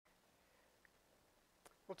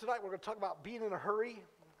Well, tonight we're going to talk about being in a hurry.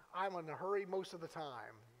 I'm in a hurry most of the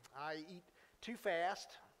time. I eat too fast.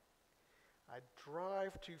 I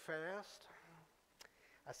drive too fast.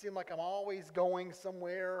 I seem like I'm always going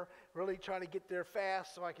somewhere, really trying to get there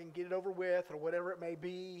fast so I can get it over with or whatever it may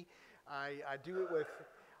be. I do it with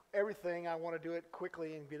everything. I want to do it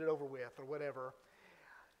quickly and get it over with or whatever.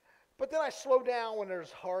 But then I slow down when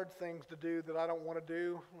there's hard things to do that I don't want to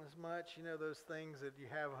do as much. You know, those things that you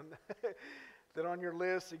have on that on your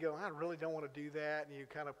list, you go, I really don't want to do that, and you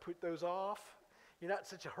kind of put those off. You're not in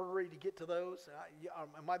such a hurry to get to those.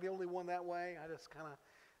 Am I the only one that way? I just kind of,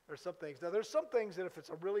 there's some things. Now, there's some things that if it's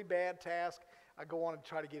a really bad task, I go on and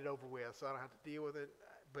try to get it over with so I don't have to deal with it.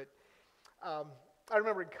 But I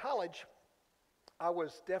remember in college, I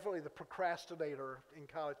was definitely the procrastinator in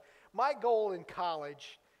college. My goal in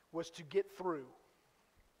college was to get through.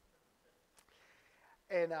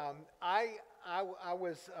 And I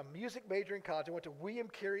was a music major in college. I went to William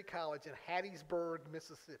Carey College in Hattiesburg,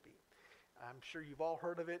 Mississippi. I'm sure you've all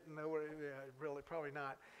heard of it. No, really, probably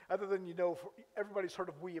not. Other than everybody's heard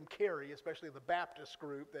of William Carey, especially the Baptist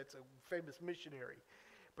group. That's a famous missionary.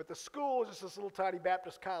 But the school is just this little tiny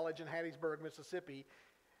Baptist college in Hattiesburg, Mississippi.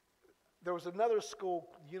 There was another school,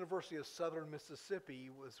 University of Southern Mississippi,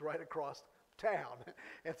 was right across town.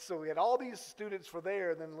 And so we had all these students for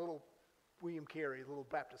there, and then little William Carey, little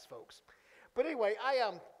Baptist folks. But anyway,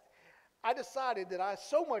 I decided that I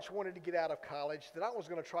so much wanted to get out of college that I was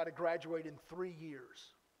going to try to graduate in 3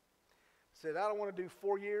 years. I said, I don't want to do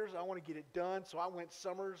 4 years. I want to get it done. So I went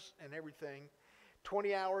summers and everything,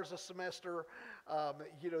 20 hours a semester,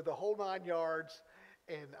 the whole 9 yards,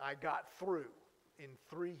 and I got through in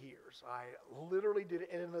 3 years. I literally did it,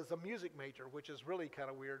 and as a music major, which is really kind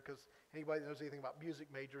of weird because anybody that knows anything about music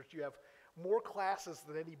majors, you have more classes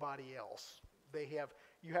than anybody else.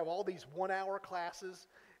 You have all these 1 hour classes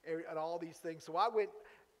and all these things. So I went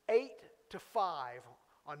 8 to 5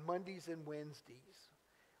 on Mondays and Wednesdays.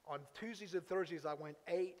 On Tuesdays and Thursdays, I went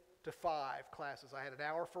 8 to 5 classes. I had an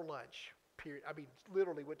hour for lunch, period. I mean,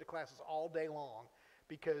 literally went to classes all day long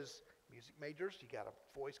because music majors, you got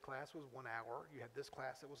a voice class was 1 hour. You had this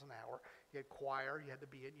class that was an hour. You had choir, you had to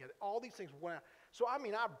be in. You had all these things 1 hour. So, I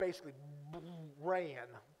mean, I basically ran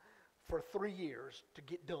for 3 years to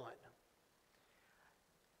get done.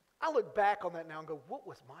 I look back on that now and go, what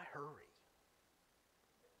was my hurry?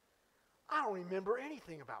 I don't remember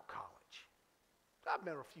anything about college. I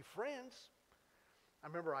remember a few friends. I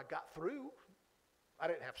remember I got through. I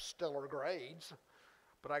didn't have stellar grades,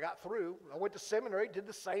 but I got through. I went to seminary, did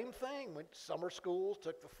the same thing. Went to summer schools,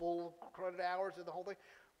 took the full credit hours and the whole thing.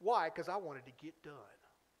 Why? Because I wanted to get done.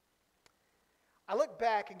 I look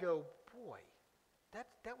back and go, boy,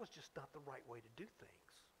 that was just not the right way to do things.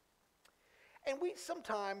 And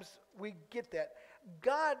sometimes we get that.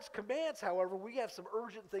 God's commands, however, we have some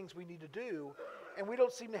urgent things we need to do, and we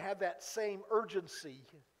don't seem to have that same urgency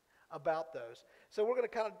about those. So we're going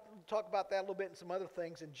to kind of talk about that a little bit and some other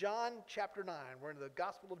things. In John chapter 9, we're in the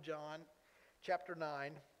Gospel of John chapter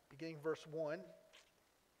 9, beginning verse 1.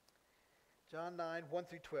 John 9, 1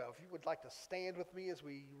 through 12. If you would like to stand with me as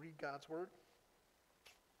we read God's Word.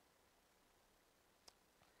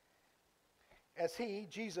 As he,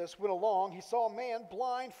 Jesus, went along, he saw a man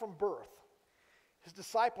blind from birth. His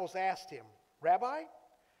disciples asked him, Rabbi,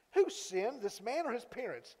 who sinned, this man or his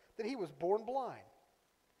parents, that he was born blind?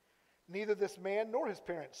 Neither this man nor his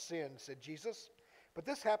parents sinned, said Jesus, but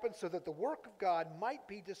this happened so that the work of God might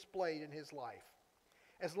be displayed in his life.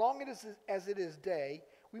 As long as it is day,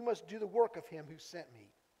 we must do the work of him who sent me.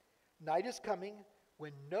 Night is coming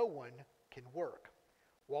when no one can work.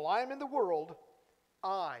 While I am in the world,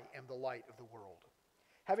 I am the light of the world.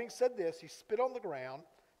 Having said this, he spit on the ground,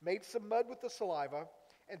 made some mud with the saliva,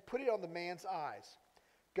 and put it on the man's eyes.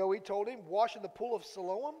 Go, he told him, wash in the pool of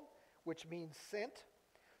Siloam, which means sent.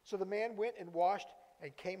 So the man went and washed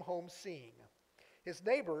and came home seeing. His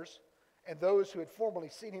neighbors and those who had formerly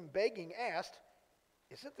seen him begging asked,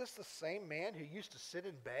 Isn't this the same man who used to sit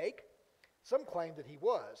and beg? Some claimed that he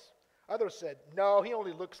was. Others said, No, he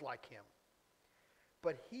only looks like him.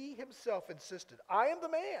 But he himself insisted, I am the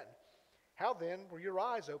man. How then were your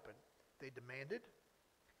eyes open? They demanded.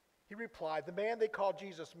 He replied, The man they called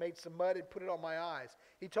Jesus made some mud and put it on my eyes.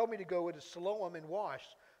 He told me to go into Siloam and wash.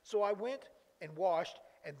 So I went and washed,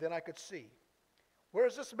 and then I could see. Where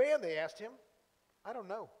is this man? They asked him. I don't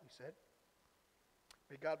know, he said.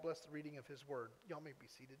 May God bless the reading of his word. Y'all may be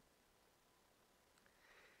seated.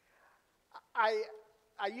 I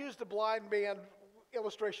used a blind man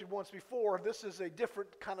illustration once before. This is a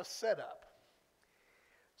different kind of setup.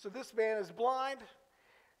 So this man is blind.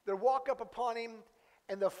 They walk up upon him,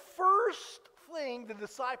 and the first thing the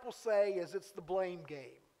disciples say is it's the blame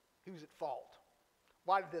game. Who's at fault?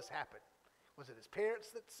 Why did this happen? Was it his parents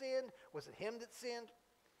that sinned? Was it him that sinned?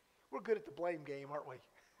 We're good at the blame game, aren't we?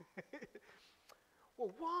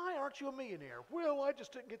 Well, why aren't you a millionaire? Well, I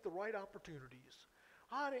just didn't get the right opportunities.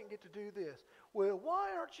 I didn't get to do this. Well,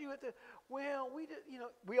 why aren't you at the, well, we did,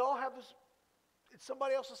 we all have this, it's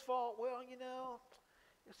somebody else's fault. Well,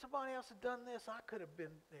 if somebody else had done this, I could have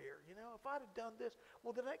been there. If I'd have done this,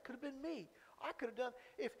 well, then that could have been me. I could have done,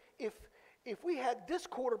 if we had this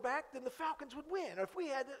quarterback, then the Falcons would win. Or if we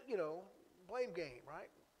had, blame game, right?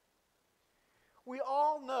 We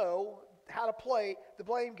all know how to play the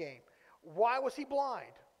blame game. Why was he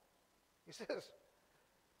blind? He says,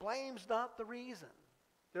 blame's not the reason.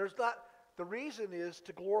 The reason is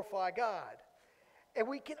to glorify God. And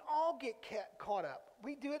we can all get caught up.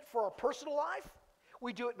 We do it for our personal life.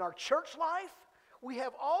 We do it in our church life. We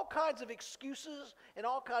have all kinds of excuses and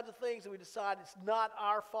all kinds of things that we decide it's not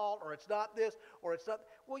our fault, or it's not this, or it's not.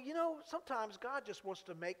 Well, sometimes God just wants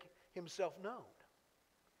to make himself known.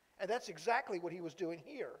 And that's exactly what he was doing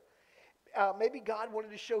here. Maybe God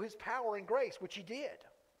wanted to show his power and grace, which he did.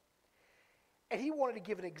 And he wanted to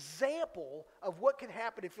give an example of what can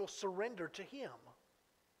happen if you'll surrender to him.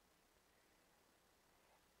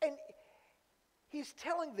 And he's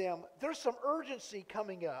telling them there's some urgency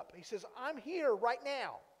coming up. He says, I'm here right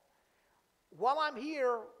now. While I'm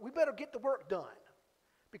here, we better get the work done.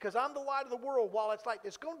 Because I'm the light of the world while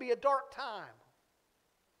it's going to be a dark time.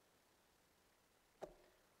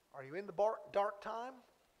 Are you in the dark time?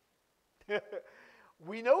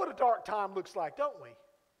 We know what a dark time looks like, don't we?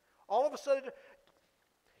 All of a sudden,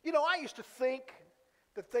 I used to think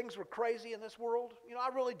that things were crazy in this world.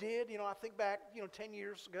 I really did. I think back, 10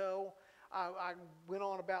 years ago, I went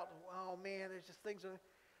on about, oh man, there's just things.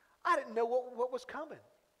 I didn't know what was coming.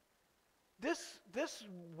 This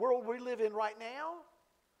world we live in right now,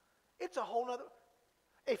 it's a whole nother.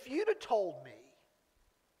 If you'd have told me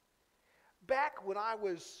back when I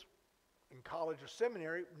was in college or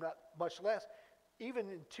seminary, not much less, even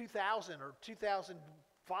in 2000 or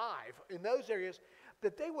 2005, in those areas,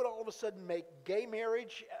 that they would all of a sudden make gay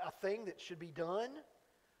marriage a thing that should be done,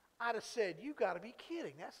 I'd have said, you got to be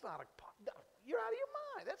kidding. That's not you're out of your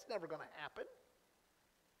mind. That's never going to happen.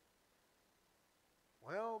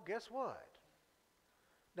 Well, guess what?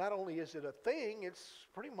 Not only is it a thing, it's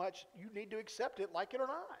pretty much you need to accept it like it or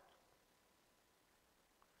not.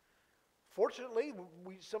 Fortunately,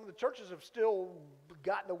 some of the churches have still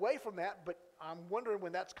gotten away from that, but I'm wondering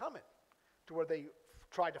when that's coming to where they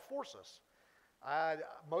tried to force us.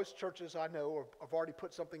 Most churches I know have already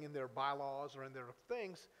put something in their bylaws or in their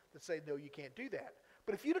things that say, no, you can't do that.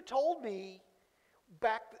 But if you'd have told me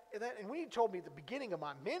back then, and when you told me at the beginning of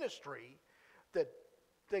my ministry that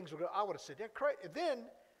things were going, I would have said, yeah, crazy. And then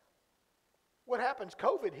what happens?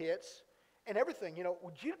 COVID hits and everything.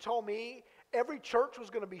 Would you have told me every church was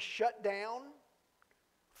going to be shut down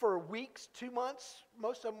for weeks, 2 months?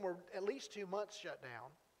 Most of them were at least 2 months shut down.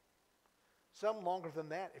 Some longer than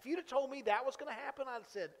that. If you'd have told me that was going to happen, I'd have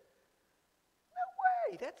said,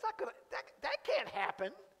 no way, that's not going to, that can't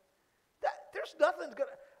happen. There's nothing going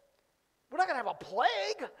to, we're not going to have a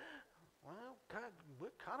plague. Well, God,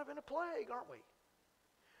 we're kind of in a plague, aren't we?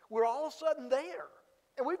 We're all of a sudden there.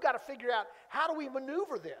 And we've got to figure out, how do we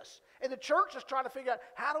maneuver this? And the church is trying to figure out,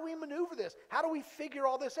 how do we maneuver this? How do we figure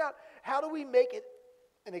all this out? How do we make it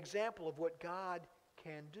an example of what God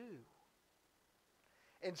can do?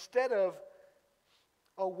 Instead of,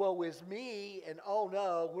 oh, woe is me, and oh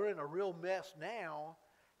no, we're in a real mess now,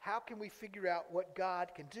 how can we figure out what God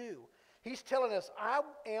can do? He's telling us, I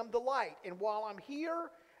am the light, and while I'm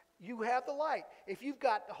here, you have the light. If you've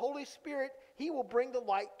got the Holy Spirit, he will bring the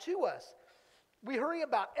light to us. We hurry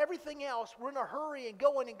about everything else. We're in a hurry and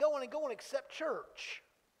going except church,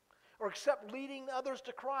 or except leading others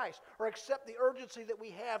to Christ, or except the urgency that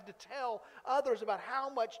we have to tell others about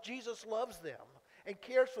how much Jesus loves them and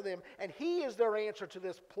cares for them, and he is their answer to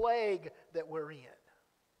this plague that we're in.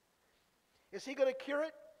 Is he going to cure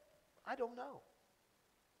it? I don't know.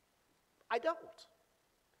 I don't.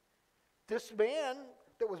 This man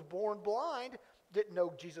that was born blind didn't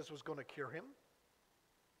know Jesus was going to cure him.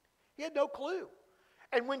 He had no clue.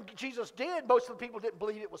 And when Jesus did, most of the people didn't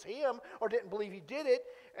believe it was him or didn't believe he did it.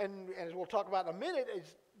 And as we'll talk about in a minute,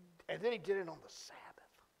 and then he did it on the Sabbath.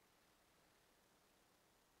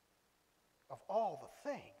 Of all the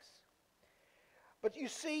things. But you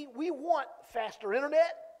see, we want faster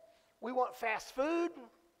internet. We want fast food.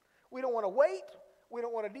 We don't want to wait. We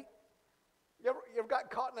don't want to eat. You ever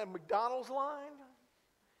got caught in a McDonald's line?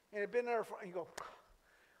 And had been there and you go,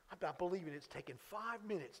 I'm not believing it's taken 5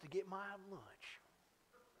 minutes to get my lunch.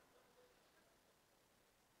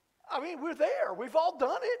 I mean, we're there. We've all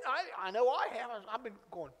done it. I know I have. I've been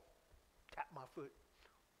going, tap my foot.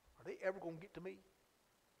 Are they ever going to get to me?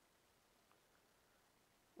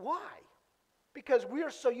 Why? Because we are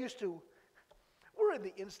so used to, we're in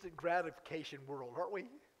the instant gratification world, aren't we?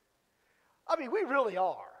 I mean, we really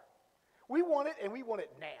are. We want it, and we want it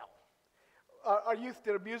now. Our youth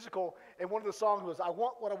did a musical, and one of the songs was, I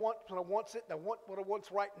want what I want when I want it, and I want what I want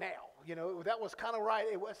right now. You know, that was kind of right.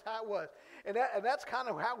 It was how it was. And that's kind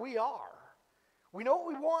of how we are. We know what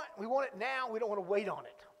we want. We want it now. We don't want to wait on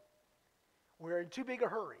it. We're in too big a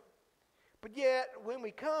hurry. But yet, when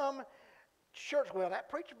we come, church, well, that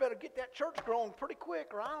preacher better get that church growing pretty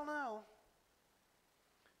quick, or I don't know.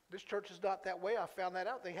 This church is not that way. I found that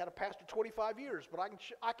out. They had a pastor 25 years, but I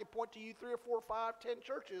can point to you 3 or 4 or 5, 10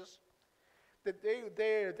 churches that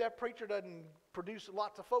that preacher doesn't produce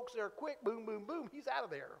lots of folks there quick. Boom, boom, boom. He's out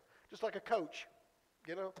of there, just like a coach.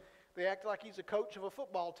 You know, they act like he's a coach of a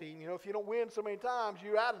football team. You know, if you don't win so many times,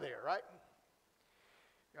 you're out of there, right?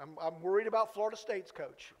 I'm worried about Florida State's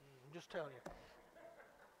coach. I'm just telling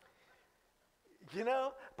you. You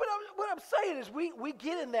know, but what I'm saying is we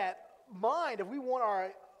get in that mind of we want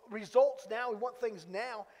our results now, we want things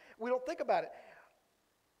now. We don't think about it.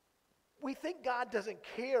 We think God doesn't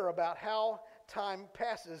care about how time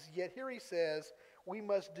passes, yet here he says, we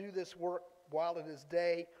must do this work while it is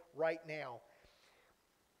day, right now.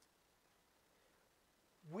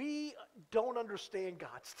 We don't understand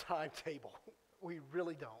God's timetable. We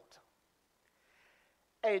really don't.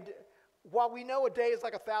 And while we know a day is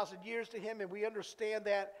like 1,000 years to him, and we understand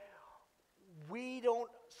that, we don't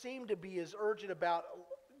seem to be as urgent about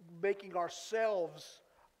making ourselves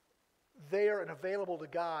there and available to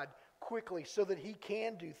God quickly so that he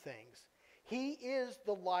can do things. He is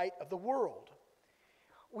the light of the world.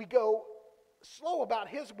 We go slow about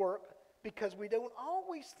his work because we don't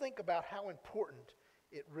always think about how important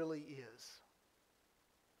it really is.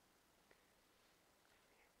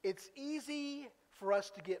 It's easy for us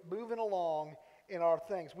to get moving along in our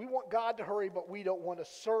things. We want God to hurry, but we don't want to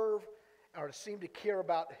serve or to seem to care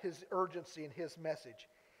about his urgency and his message.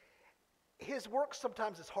 His work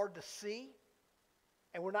sometimes is hard to see,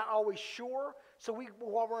 and we're not always sure. So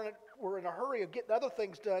while we're in a hurry of getting other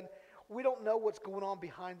things done, we don't know what's going on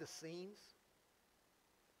behind the scenes.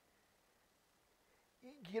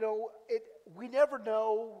 You know, we never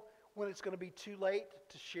know when it's going to be too late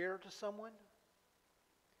to share to someone.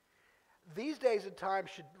 These days and times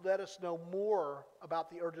should let us know more about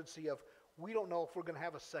the urgency of we don't know if we're going to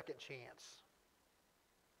have a second chance.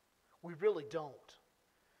 We really don't.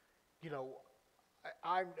 You know,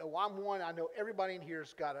 I know everybody in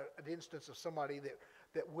here's got an instance of somebody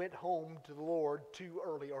that went home to the Lord too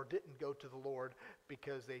early or didn't go to the Lord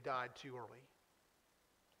because they died too early.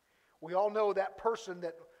 We all know that person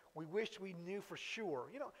that we wished we knew for sure.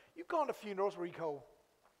 You know, you've gone to funerals where you go,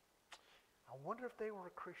 I wonder if they were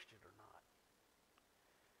a Christian or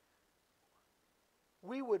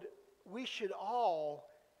not. We should all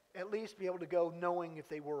at least be able to go knowing if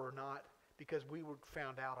they were or not, because we would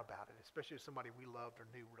found out about it, especially if somebody we loved or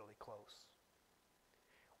knew really close.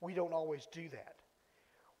 We don't always do that.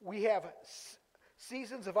 We have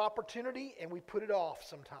seasons of opportunity and we put it off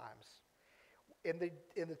sometimes. In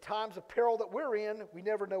the times of peril that we're in, we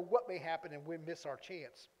never know what may happen and we miss our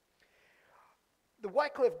chance. The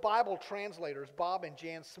Wycliffe Bible translators, Bob and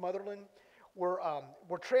Jan Smotherland, were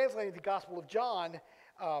translating the Gospel of John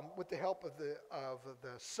with the help of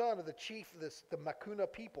the son of the chief of the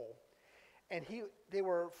Makuna people. And they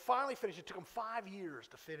were finally finished. It took them 5 years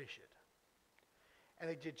to finish it. And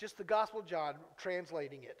they did just the Gospel of John,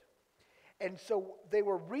 translating it. And so they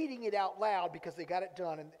were reading it out loud because they got it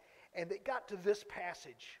done. And they got to this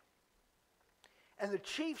passage. And the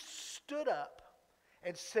chief stood up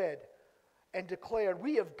and said and declared,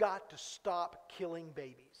 we have got to stop killing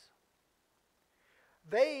babies.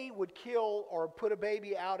 They would kill or put a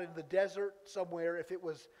baby out in the desert somewhere if it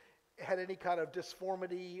had any kind of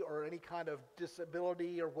disformity or any kind of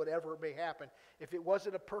disability or whatever may happen. If it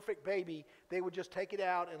wasn't a perfect baby, they would just take it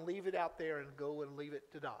out and leave it out there and go and leave it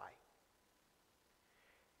to die.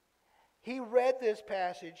 He read this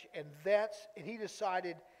passage and he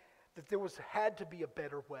decided that there had to be a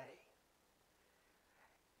better way.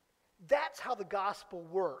 That's how the gospel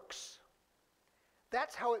works.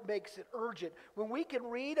 That's how it makes it urgent. When we can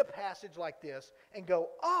read a passage like this and go,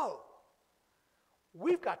 oh,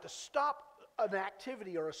 we've got to stop an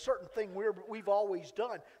activity or a certain thing we've always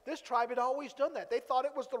done. This tribe had always done that. They thought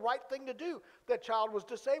it was the right thing to do. That child was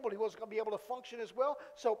disabled. He wasn't going to be able to function as well.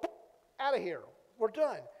 So, out of here. We're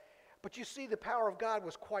done. But you see, the power of God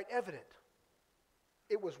was quite evident.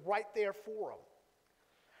 It was right there for them.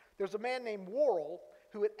 There's a man named Worrell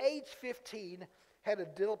who at age 15 had a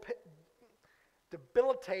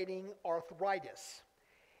debilitating arthritis.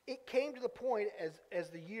 It came to the point as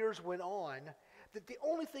the years went on that the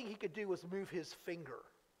only thing he could do was move his finger.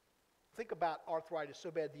 Think about arthritis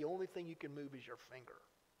so bad, the only thing you can move is your finger.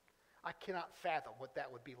 I cannot fathom what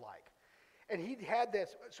that would be like. And he had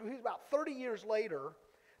this, so he was about 30 years later,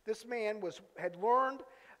 this man had learned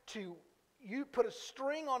to put a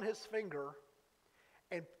string on his finger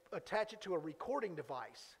and attach it to a recording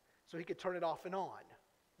device so he could turn it off and on.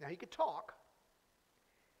 Now he could talk.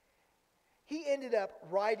 He ended up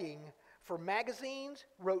writing for magazines,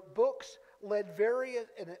 wrote books, led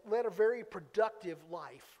a very productive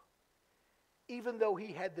life, even though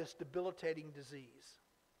he had this debilitating disease.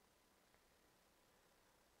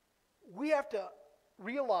 We have to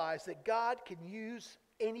realize that God can use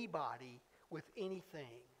anybody with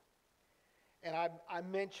anything. And I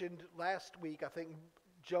mentioned last week, I think,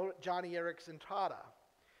 Joni Eareckson Tada.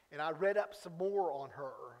 And I read up some more on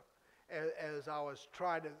her as I was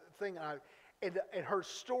trying to think. And her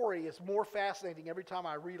story is more fascinating every time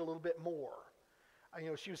I read a little bit more.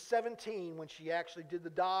 She was 17 when she actually did the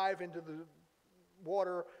dive into the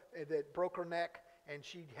water that broke her neck. And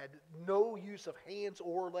she had no use of hands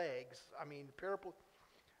or legs. I mean,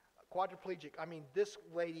 quadriplegic. I mean, this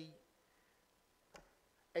lady,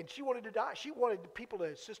 and she wanted to die. She wanted people to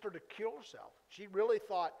assist her to kill herself. She really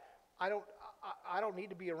thought, I don't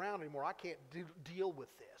need to be around anymore. I can't deal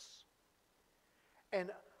with this.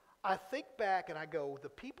 And I think back and I go, the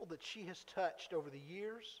people that she has touched over the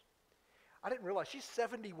years, I didn't realize she's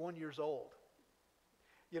 71 years old.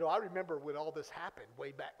 I remember when all this happened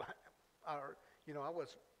way back. I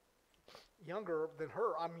was younger than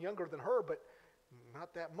her. I'm younger than her, but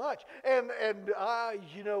not that much. And I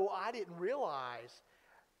didn't realize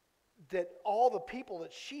that all the people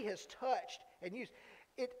that she has touched and used,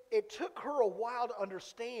 it took her a while to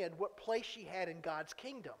understand what place she had in God's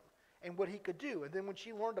kingdom and what he could do. And then when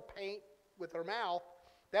she learned to paint with her mouth,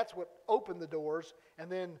 that's what opened the doors.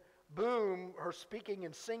 And then, boom, her speaking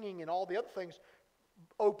and singing and all the other things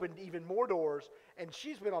opened even more doors. And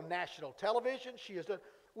she's been on national television.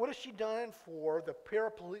 What has she done for the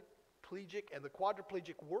paraplegic and the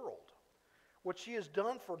quadriplegic world? What she has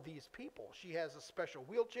done for these people. She has a special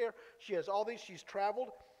wheelchair. She has all these. She's traveled.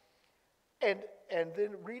 And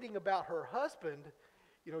then reading about her husband,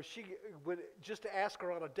 she would, just to ask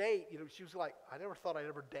her on a date, she was like, I never thought I'd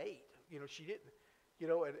ever date. She didn't,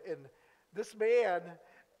 and this man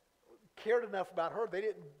cared enough about her.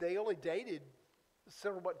 They only dated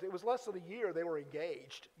several months. It was less than a year they were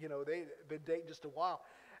engaged. They'd been dating just a while.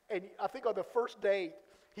 And I think on the first date,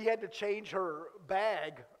 he had to change her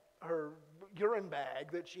bag, her urine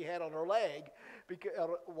bag that she had on her leg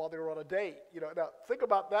while they were on a date. Now think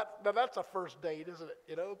about that. Now that's a first date, isn't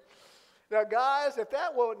it? Now guys, if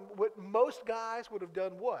that wasn't what most guys would have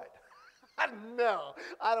done, what? No,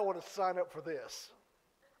 I don't want to sign up for this.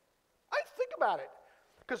 I think about it.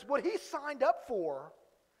 Because what he signed up for,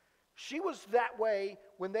 she was that way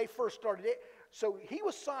when they first started it. So he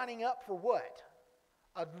was signing up for what?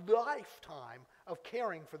 A lifetime of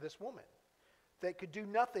caring for this woman that could do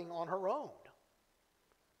nothing on her own.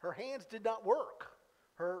 Her hands did not work.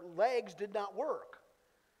 Her legs did not work.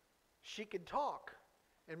 She could talk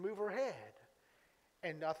and move her head.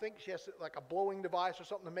 And I think she has like a blowing device or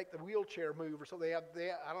something to make the wheelchair move or something. I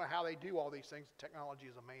don't know how they do all these things. Technology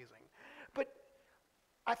is amazing. But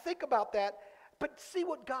I think about that. But see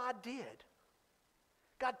what God did.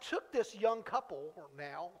 God took this young couple,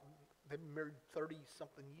 now, they've been married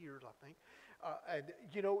 30-something years, I think.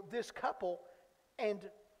 This couple, and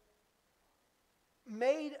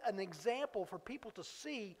made an example for people to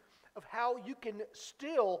see of how you can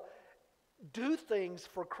still do things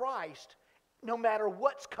for Christ no matter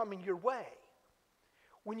what's coming your way.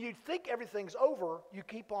 When you think everything's over, you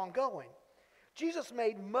keep on going. Jesus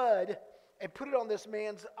made mud and put it on this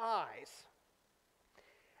man's eyes.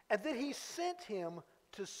 And then he sent him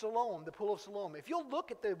to Siloam, the pool of Siloam. If you'll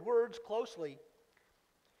look at the words closely,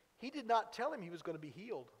 he did not tell him he was going to be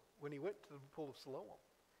healed when he went to the pool of Siloam.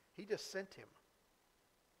 He just sent him.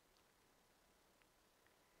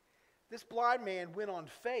 This blind man went on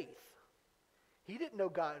faith. He didn't know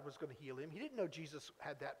God was going to heal him. He didn't know Jesus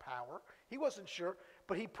had that power. He wasn't sure.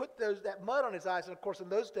 But he put that mud on his eyes. And of course, in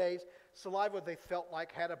those days, saliva, they felt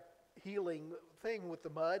like had a healing thing with the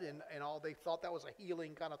mud and all. They thought that was a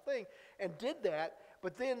healing kind of thing. And did that.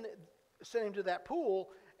 But then sent him to that pool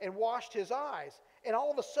and washed his eyes. And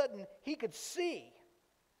all of a sudden, he could see.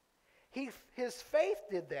 His faith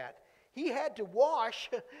did that. He had to wash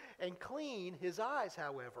and clean his eyes,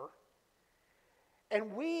 however.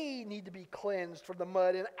 And we need to be cleansed from the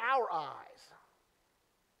mud in our eyes.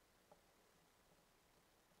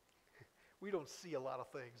 we don't see a lot of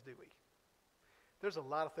things, do we? There's a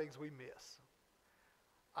lot of things we miss.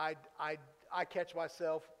 I catch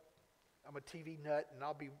myself, I'm a TV nut, and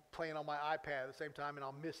I'll be playing on my iPad at the same time, and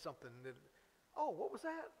I'll miss something. Oh, what was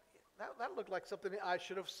that? That looked like something I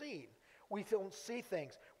should have seen. We don't see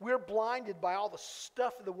things. We're blinded by all the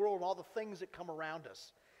stuff in the world and all the things that come around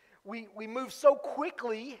us. We move so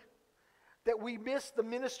quickly that we miss the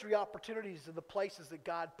ministry opportunities and the places that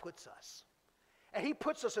God puts us. And He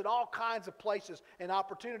puts us in all kinds of places and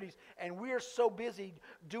opportunities, and we're so busy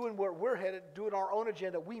doing where we're headed, doing our own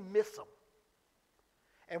agenda, we miss them.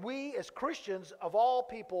 And we, as Christians of all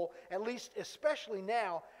people, at least especially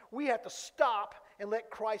now, we have to stop and let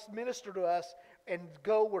Christ minister to us and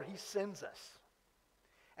go where He sends us.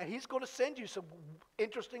 And He's going to send you some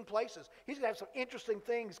interesting places. He's going to have some interesting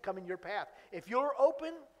things come in your path. If you're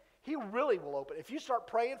open, He really will open. If you start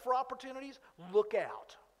praying for opportunities, look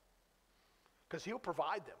out. Because He'll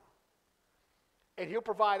provide them. And He'll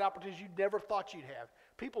provide opportunities you never thought you'd have.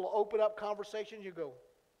 People will open up conversations, you go,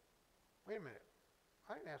 wait a minute,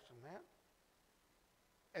 I didn't ask them that.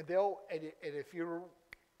 And if you're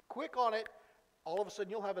quick on it, all of a sudden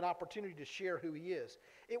you'll have an opportunity to share who He is.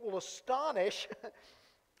 It will astonish.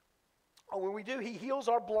 When we do, He heals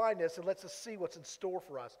our blindness and lets us see what's in store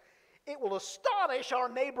for us. It will astonish our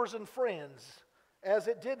neighbors and friends as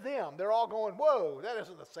it did them. They're all going, whoa, that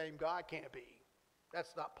isn't the same guy. Can't be.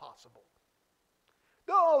 That's not possible.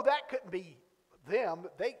 No, that couldn't be them.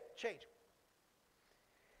 They changed.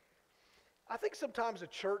 I think sometimes a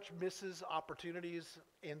church misses opportunities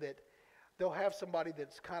in that they'll have somebody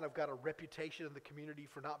that's kind of got a reputation in the community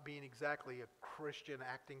for not being exactly a Christian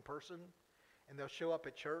acting person. And they'll show up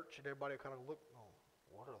at church and everybody will kind of look, oh,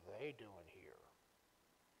 what are they doing here?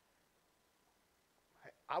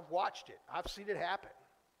 I've watched it. I've seen it happen.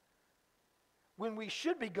 When we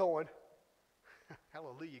should be going,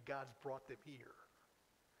 hallelujah, God's brought them here.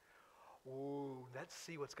 Ooh, let's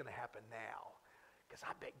see what's going to happen now. Because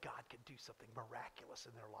I bet God can do something miraculous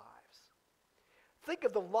in their lives. Think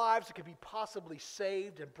of the lives that could be possibly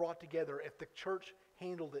saved and brought together if the church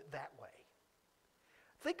handled it that way.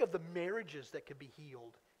 Think of the marriages that could be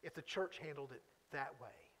healed if the church handled it that way.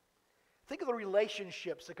 Think of the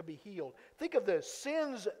relationships that could be healed. Think of the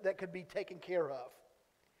sins that could be taken care of.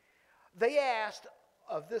 They asked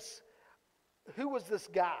of this, who was this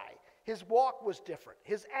guy? His walk was different.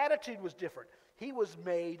 His attitude was different. He was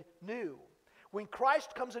made new. When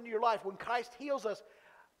Christ comes into your life, when Christ heals us,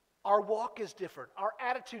 our walk is different. Our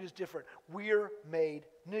attitude is different. We're made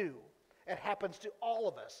new. It happens to all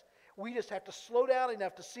of us. We just have to slow down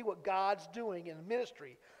enough to see what God's doing in the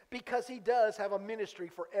ministry, because He does have a ministry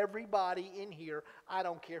for everybody in here. I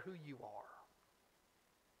don't care who you are.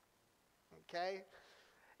 Okay?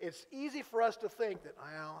 It's easy for us to think that,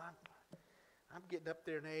 well, I'm getting up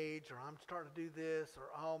there in age, or I'm starting to do this, or,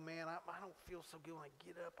 oh man, I don't feel so good when I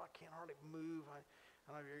get up. I can't hardly move.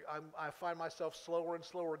 I find myself slower and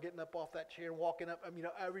slower getting up off that chair and walking up. I mean,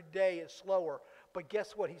 every day it's slower. But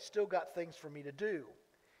guess what? He's still got things for me to do.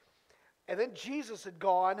 And then Jesus had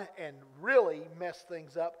gone and really messed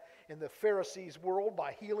things up in the Pharisees' world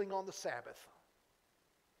by healing on the Sabbath.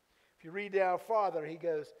 If you read down farther, he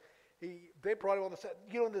goes, they brought him on the Sabbath.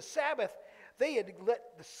 You know, in the Sabbath, they had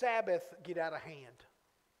let the Sabbath get out of hand.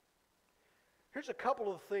 Here's a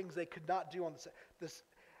couple of things they could not do on the Sabbath.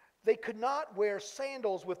 They could not wear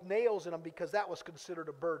sandals with nails in them because that was considered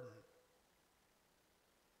a burden.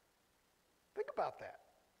 Think about that.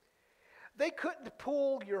 They couldn't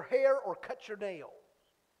pull your hair or cut your nails.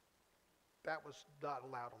 That was not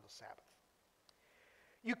allowed on the Sabbath.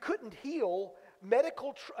 You couldn't heal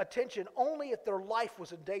medical attention only if their life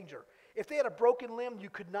was in danger. If they had a broken limb, you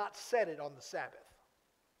could not set it on the Sabbath.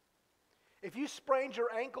 If you sprained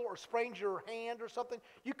your ankle or sprained your hand or something,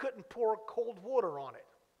 you couldn't pour cold water on it.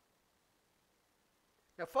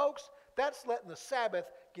 Now, folks, that's letting the Sabbath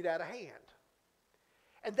get out of hand.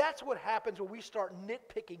 And that's what happens when we start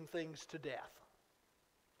nitpicking things to death.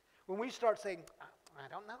 When we start saying, I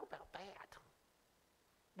don't know about that.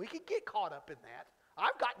 We can get caught up in that.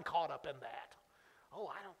 I've gotten caught up in that. Oh,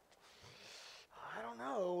 I don't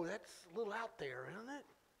know. That's a little out there, isn't it?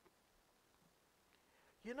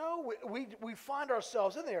 You know, we find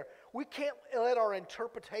ourselves in there. We can't let our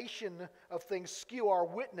interpretation of things skew our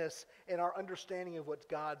witness and our understanding of what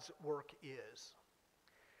God's work is.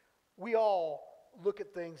 We all look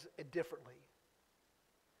at things differently.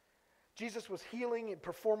 Jesus was healing and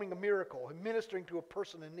performing a miracle and ministering to a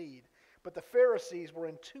person in need. But the Pharisees were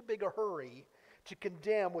in too big a hurry to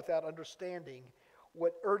condemn without understanding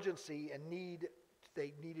what urgency and need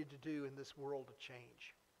they needed to do in this world to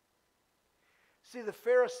change. See, the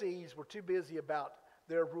Pharisees were too busy about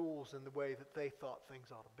their rules and the way that they thought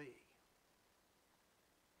things ought to be.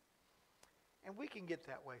 And we can get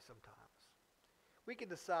that way sometimes. We can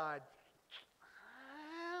decide,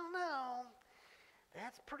 I don't know,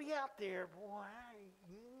 that's pretty out there, boy.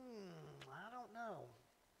 I don't know.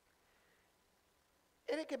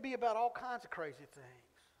 And it can be about all kinds of crazy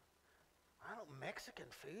things. I don't, Mexican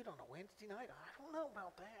food on a Wednesday night? I don't know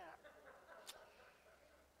about that.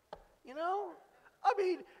 You know? I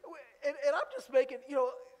mean, and I'm just making,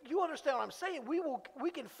 you understand what I'm saying.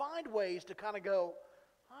 We can find ways to kind of go,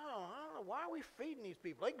 I don't know, why are we feeding these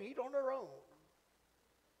people? They can eat on their own.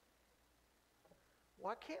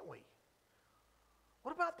 Why can't we?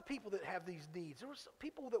 What about the people that have these needs? There were some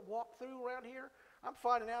people that walk through around here. I'm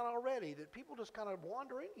finding out already that people just kind of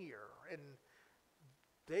wander in here and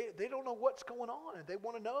they don't know what's going on and they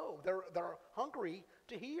want to know. They're hungry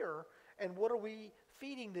to hear. And what are we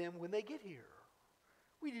feeding them when they get here?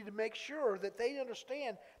 We need to make sure that they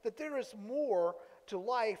understand that there is more to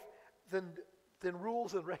life than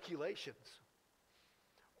rules and regulations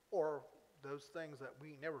or those things that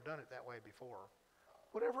we never done it that way before.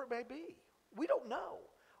 Whatever it may be. We don't know.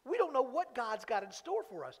 We don't know what God's got in store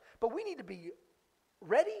for us. But we need to be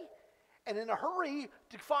ready and in a hurry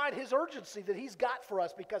to find His urgency that He's got for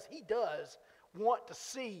us, because He does want to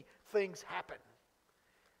see things happen.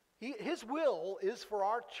 His will is for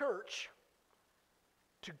our church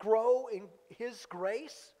to grow in His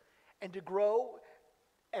grace and to grow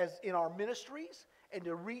as in our ministries and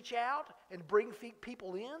to reach out and bring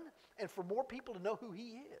people in and for more people to know who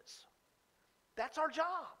He is. That's our job.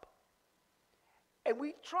 And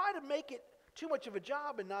we try to make it too much of a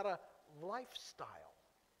job and not a lifestyle.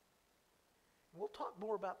 We'll talk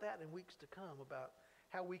more about that in weeks to come, about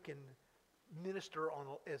how we can minister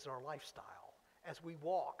as our lifestyle, as we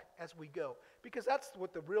walk, as we go. Because that's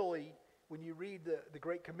what when you read the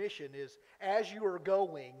Great Commission is, as you are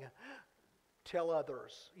going, tell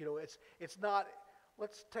others. It's not,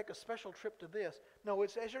 let's take a special trip to this. No,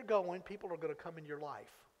 it's as you're going, people are going to come in your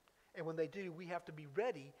life. And when they do, we have to be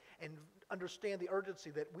ready and understand the urgency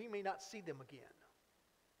that we may not see them again.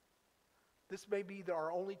 This may be our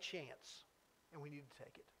only chance, and we need to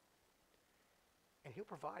take it. And He'll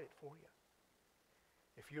provide it for you.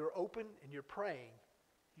 If you're open and you're praying,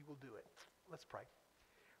 He will do it. Let's pray.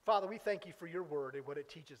 Father, we thank You for Your word and what it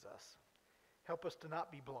teaches us. Help us to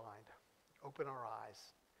not be blind. Open our eyes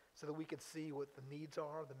so that we can see what the needs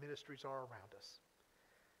are, the ministries are around us.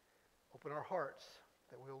 Open our hearts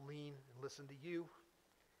that we'll lean and listen to You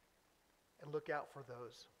and look out for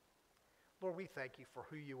those. Lord, we thank You for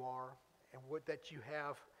who You are and what that You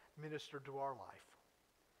have ministered to our life.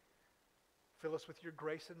 Fill us with Your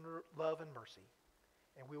grace and love and mercy,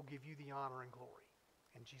 and we'll give You the honor and glory.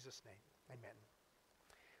 In Jesus' name, amen.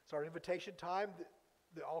 It's our invitation time.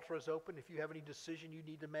 The altar is open. If you have any decision you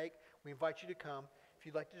need to make, we invite you to come. If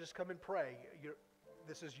you'd like to just come and pray,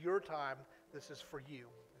 this is your time. This is for you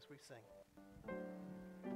as we sing.